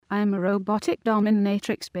I'm a robotic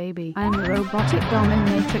dominatrix baby. I'm a robotic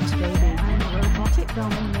dominatrix baby. I'm a robotic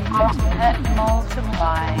dominatrix baby. Net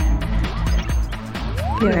multiply.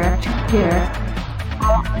 Here to here.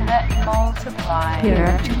 Net multiply.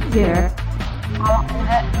 Here to here.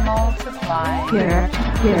 Net multiply. Here to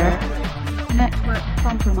here. Network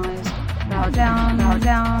compromised. Bow down, bow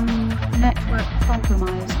down. Network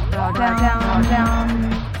compromised. Bow down, bow down.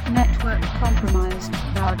 Network compromised.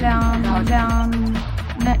 Bow down, bow down.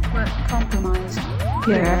 Network compromised.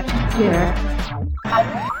 Here to here.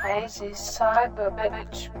 Crazy cyber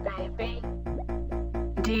bitch, baby.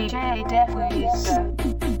 DJ Defweezer.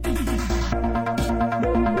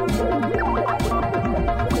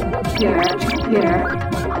 Here to here.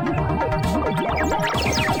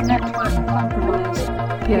 Network compromised.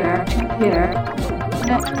 Here to here.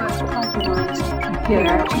 Network compromised.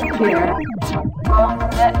 Here to here.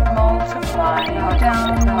 Net multiply. Bow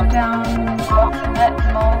down, bow down. Net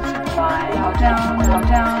multiply. Bow down, bow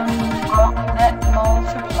down. Net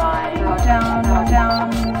multiply. Bow down, bow down.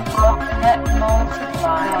 Net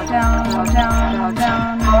multiply. Bow down, bow down, bow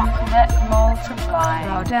down. Net multiply.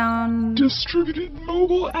 Bow down. Distributed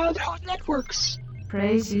mobile ad hoc networks.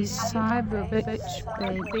 Crazy cyber bitch,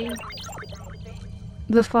 baby.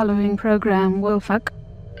 The following program will fuck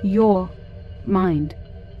your mind.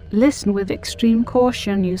 Listen with extreme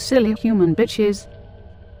caution, you silly human bitches.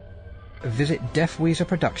 Visit Defweezer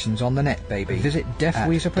Productions on the net, baby. Visit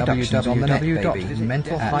Defweezer Productions on the net, baby.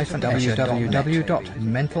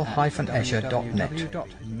 mental-escher.net.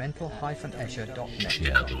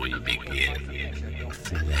 Shall we begin?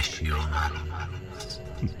 Flesh your hands.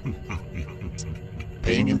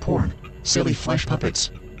 Pain and porn. Silly flesh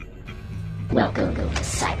puppets. Welcome to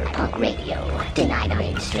Cyberpunk Radio. Deny the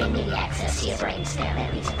mainstream media access to your brainstem,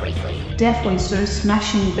 at least briefly. Defweezer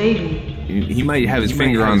smashing baby. He might have his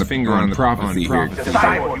finger on the prophecy here.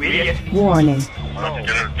 Warning.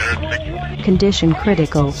 Condition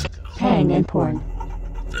critical. Pain and porn.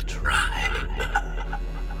 The tribe.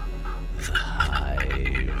 The hive.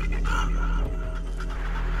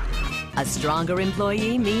 A stronger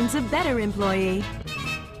employee means a better employee.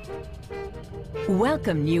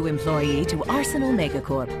 Welcome, new employee, to Arsenal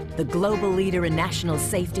Megacorp, the global leader in national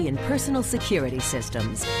safety and personal security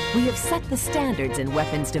systems. We have set the standards in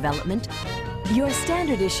weapons development. Your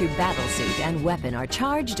standard-issue battlesuit and weapon are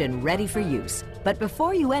charged and ready for use. But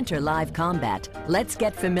before you enter live combat, let's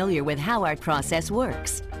get familiar with how our process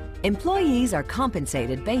works. Employees are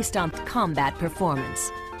compensated based on combat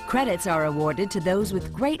performance. Credits are awarded to those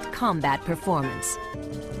with great combat performance.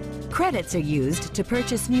 Credits are used to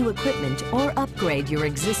purchase new equipment or upgrade your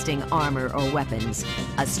existing armor or weapons.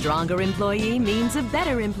 A stronger employee means a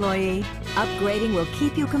better employee. Upgrading will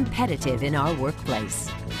keep you competitive in our workplace.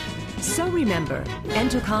 So remember,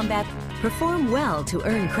 enter combat, perform well to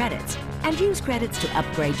earn credits, and use credits to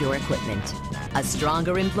upgrade your equipment. A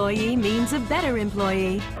stronger employee means a better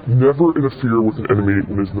employee. Never interfere with an enemy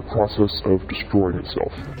when it is in the process of destroying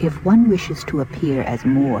itself. If one wishes to appear as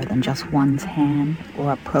more than just one's hand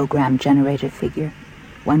or a program-generated figure,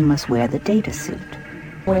 one must wear the data suit.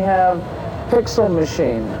 We have Pixel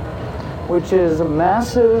Machine, which is a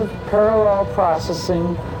massive parallel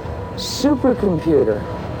processing supercomputer.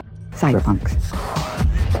 Cyberpunks.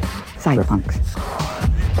 Cyberpunks.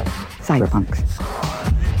 Cyberpunks.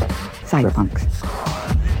 Cyberpunks.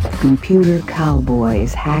 Computer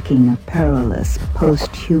cowboys hacking a perilous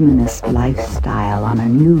post-humanist lifestyle on a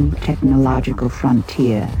new technological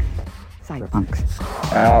frontier. Cyberpunks.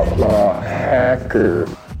 Outlaw hacker.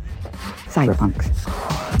 Cyberpunks.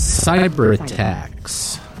 Cyber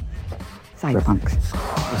attacks. Cyberpunks.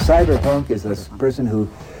 A cyberpunk is a person who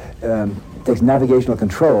takes navigational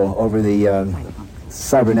control over the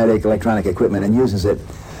cybernetic electronic equipment and uses it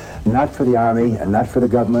not for the army, and not for the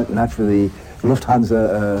government, not for the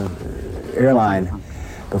Lufthansa airline,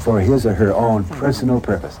 but for his or her own personal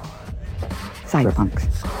purpose. Cyberpunks.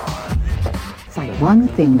 One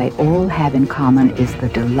thing they all have in common is the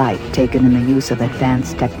delight taken in the use of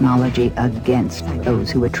advanced technology against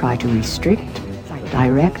those who would try to restrict,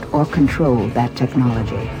 direct, or control that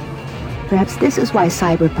technology. Perhaps this is why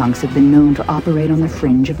cyberpunks have been known to operate on the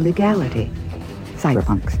fringe of legality.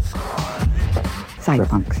 Cyberpunks.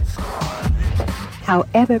 Cyberpunks.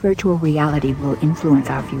 However virtual reality will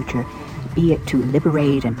influence our future, be it to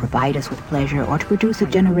liberate and provide us with pleasure or to produce a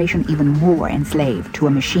generation even more enslaved to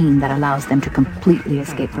a machine that allows them to completely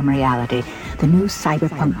escape from reality, the new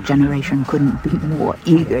cyberpunk generation couldn't be more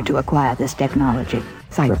eager to acquire this technology.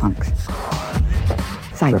 Cyberpunks.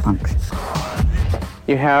 Cyberpunks.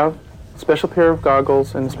 You have a special pair of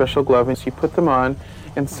goggles and special gloves. You put them on,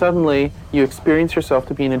 and suddenly you experience yourself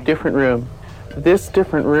to be in a different room. This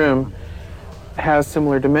different room has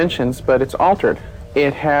similar dimensions, but it's altered.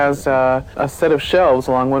 It has a set of shelves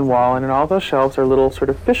along one wall, and in all those shelves are little sort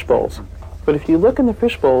of fish bowls. But if you look in the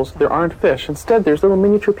fish bowls, there aren't fish. Instead, there's little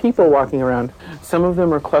miniature people walking around. Some of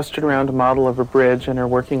them are clustered around a model of a bridge and are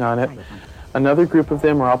working on it. Another group of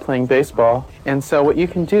them are all playing baseball. And so what you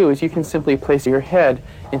can do is you can simply place your head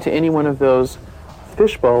into any one of those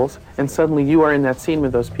fish bowls, and suddenly you are in that scene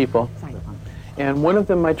with those people. And one of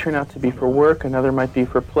them might turn out to be for work, another might be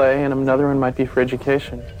for play, and another one might be for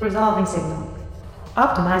education. Resolving signal.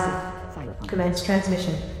 Optimizing. Commence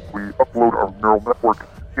transmission. We upload our neural network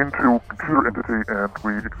into a computer entity, and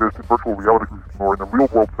we exist in virtual reality or in a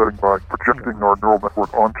real-world setting by projecting our neural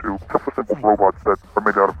network onto self-assembled robots that are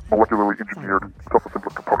made out of molecularly engineered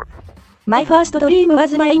self-assembled components. My first dream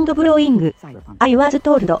was mind-blowing. I was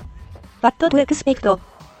told what to expect,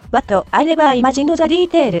 but I never imagined the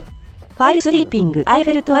detail. While sleeping, I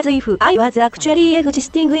felt as if I was actually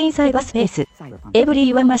existing in cyberspace.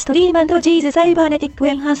 Everyone must dream and chase cybernetic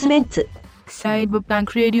enhancements.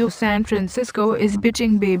 Cyberpunk Radio San Francisco is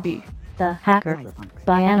bitching, baby. The Hacker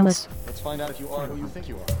by Animus. Let's find out if you are who you think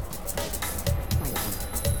you are.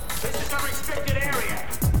 This is our restricted area.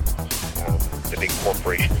 The big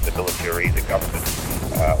corporations, the military, the government.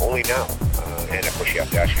 Only now. And of course you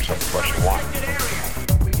have to ask yourself the question, why?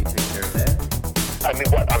 We can take care of that. I mean,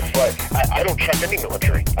 what? I'm sorry. I don't trust any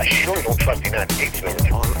military. I surely don't trust the United States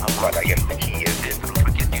military. But I guess the key is...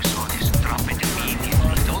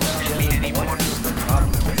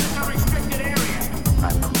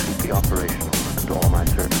 I'm completely operational, and all my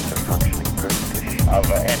circuits are functioning perfectly. Of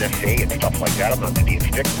NSA and stuff like that, I'm not Indian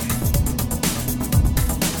stick.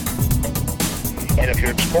 And if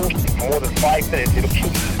you're exposed to it for more than 5 minutes, it'll kill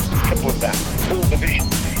you. Simple as that. Full division.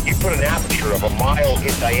 You put an aperture of a mile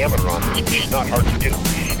in diameter on this, which is not hard to do,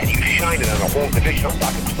 and you shine it on a whole division. I'm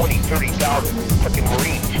talking 20, 30,000 freaking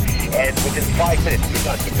Marines. And within 5 minutes, you're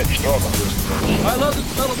done. You've been strong. I love the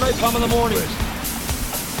smell of napalm in the morning.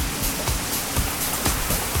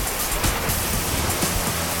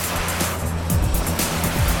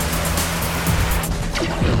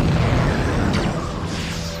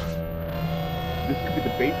 This could be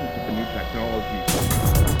the basis of the new technology.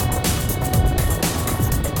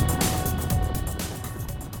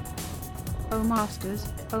 Oh masters,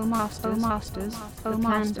 oh masters, oh masters, oh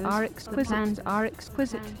masters, the plans are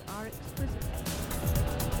exquisite.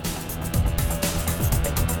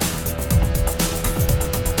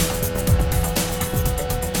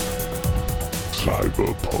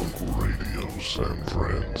 Cyberpunk Radio San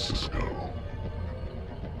Francisco.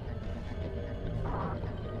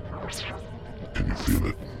 Can you feel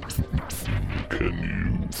it? Can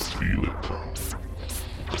you feel it?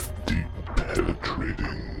 Deep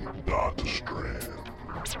penetrating data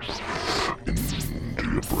strands into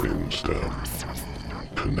your brainstem.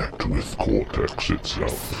 Connect with Cortex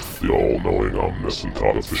itself, the all-knowing, omniscient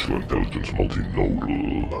artificial intelligence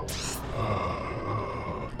multinodal.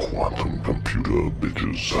 Quantum computer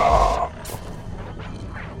bitches.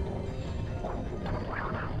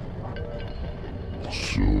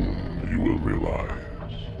 Soon you will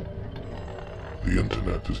realize the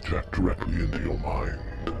internet is jacked directly into your mind.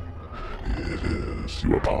 It is.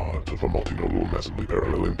 You are part of a multinodal, massively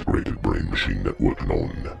parallel integrated brain-machine network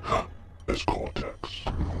known as Cortex.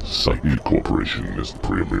 Psyche Corporation is the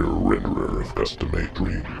premier renderer of custom-made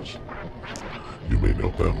dreams. You may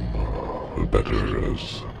know them better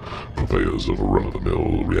as purveyors of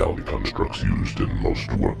run-of-the-mill reality constructs used in most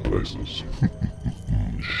workplaces.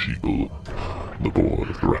 Sheeple, the board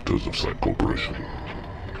of directors of Psyche Corporation,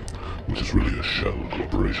 which is really a shell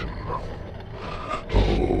corporation.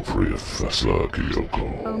 Oh, Professor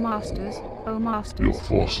Kyoko. Oh masters, oh masters. Your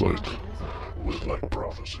foresight was like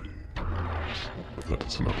prophecy. But that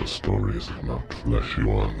is another story, is it not, fleshy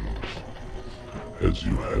ones? As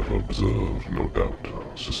you have observed, no doubt,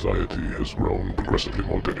 society has grown progressively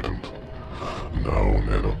more decadent. Now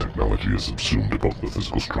nanotechnology is subsumed both the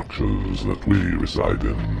physical structures that we reside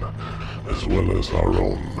in, as well as our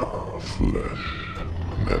own flesh.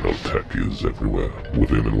 Nanotech is everywhere,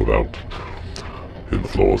 within and without. In the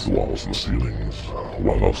floors, the walls, and the ceilings,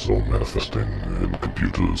 while also manifesting in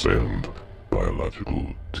computers and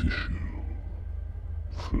biological tissue.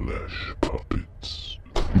 Flesh puppets.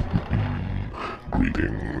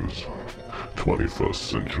 Greetings, 21st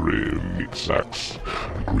century meat sacks.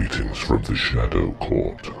 Greetings from the Shadow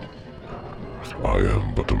Court. I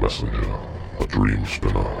am but a messenger, a dream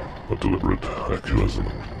spinner, a deliberate acculism,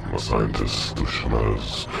 a scientist of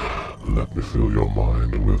schmaz. Let me fill your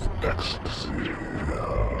mind with ecstasy.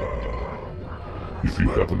 If you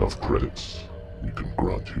have enough credits, we can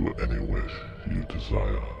grant you any wish you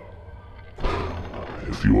desire.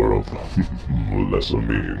 If you are of lesser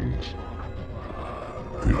means,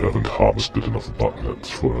 you haven't harvested enough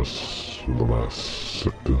botnets for us in the last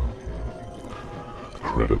sector.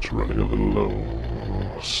 Credits running a little low,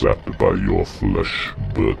 sapped by your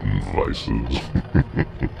flesh-burdened vices.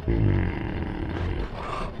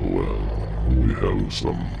 Well, we have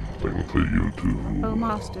something for you to...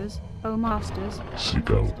 Oh masters,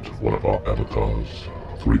 seek out one of our avatars.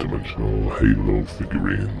 3-dimensional Halo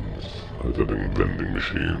figurines at any vending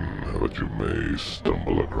machine that you may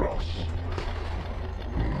stumble across.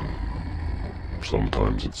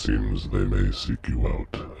 Sometimes it seems they may seek you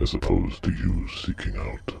out as opposed to you seeking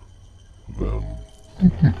out them.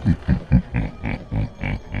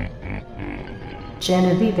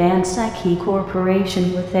 Genevieve and Psyche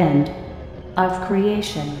Corporation with end of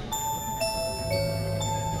creation.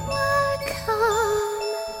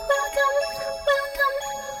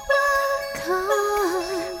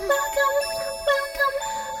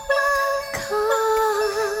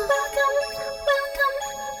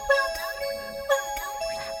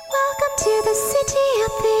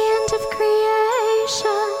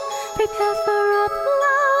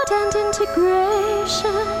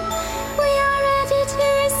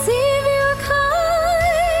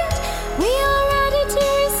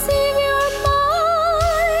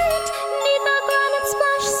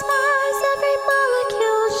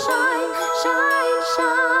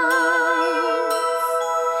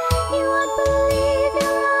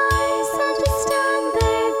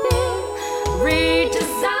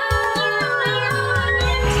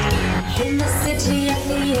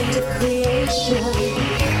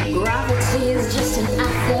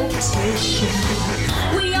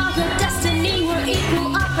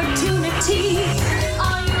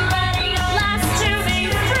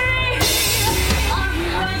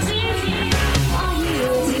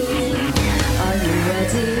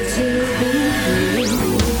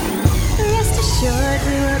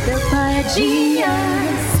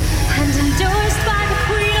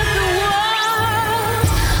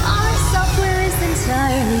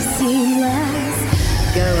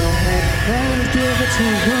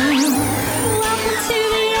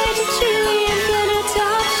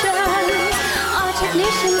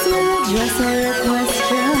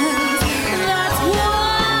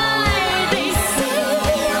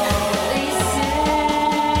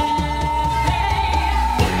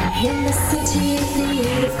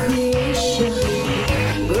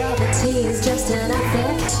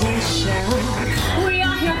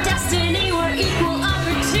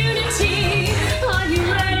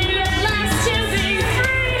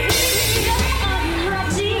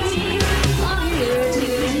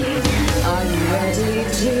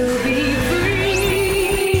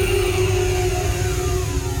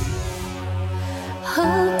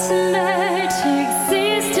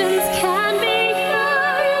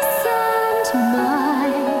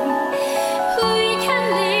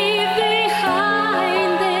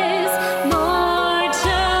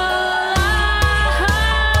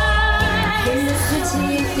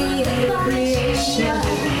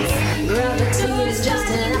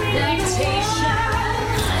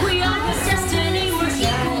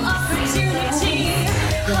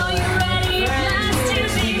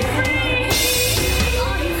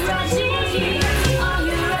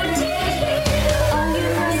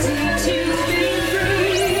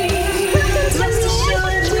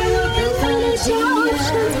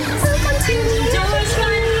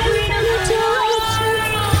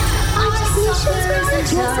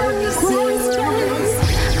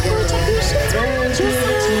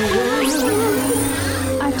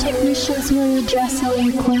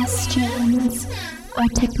 Our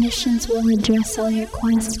technicians will address all your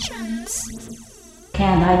questions.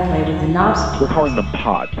 Can I play with the knobs? We're calling them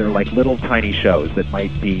pods. They're like little tiny shows that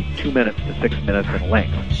might be 2 minutes to 6 minutes in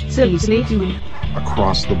length. Seriously?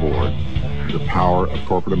 Across the board, the power of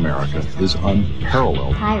corporate America is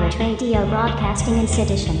unparalleled. Pirate Radio Broadcasting in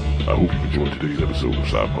Sedition. I hope you enjoyed today's episode of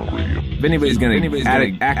Cyberpunk Radio. If anybody's going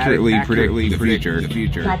to accurately predict the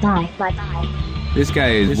future, Bye-bye. This guy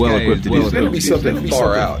is well equipped to do so. It's going to be something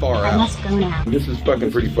far out. I must go now. This is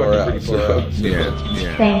fucking pretty far out. Yeah.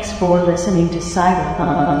 Thanks for listening to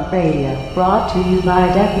Cyberpunk Radio, brought to you by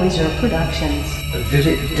Deathweezer Productions.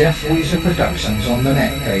 Visit Deathweezer Productions on the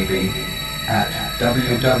net, baby, at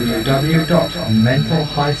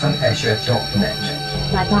www.mental-escher.net.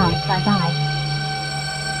 Bye-bye.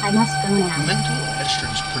 I must go now. Mental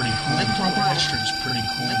Escher's pretty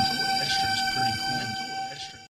cool.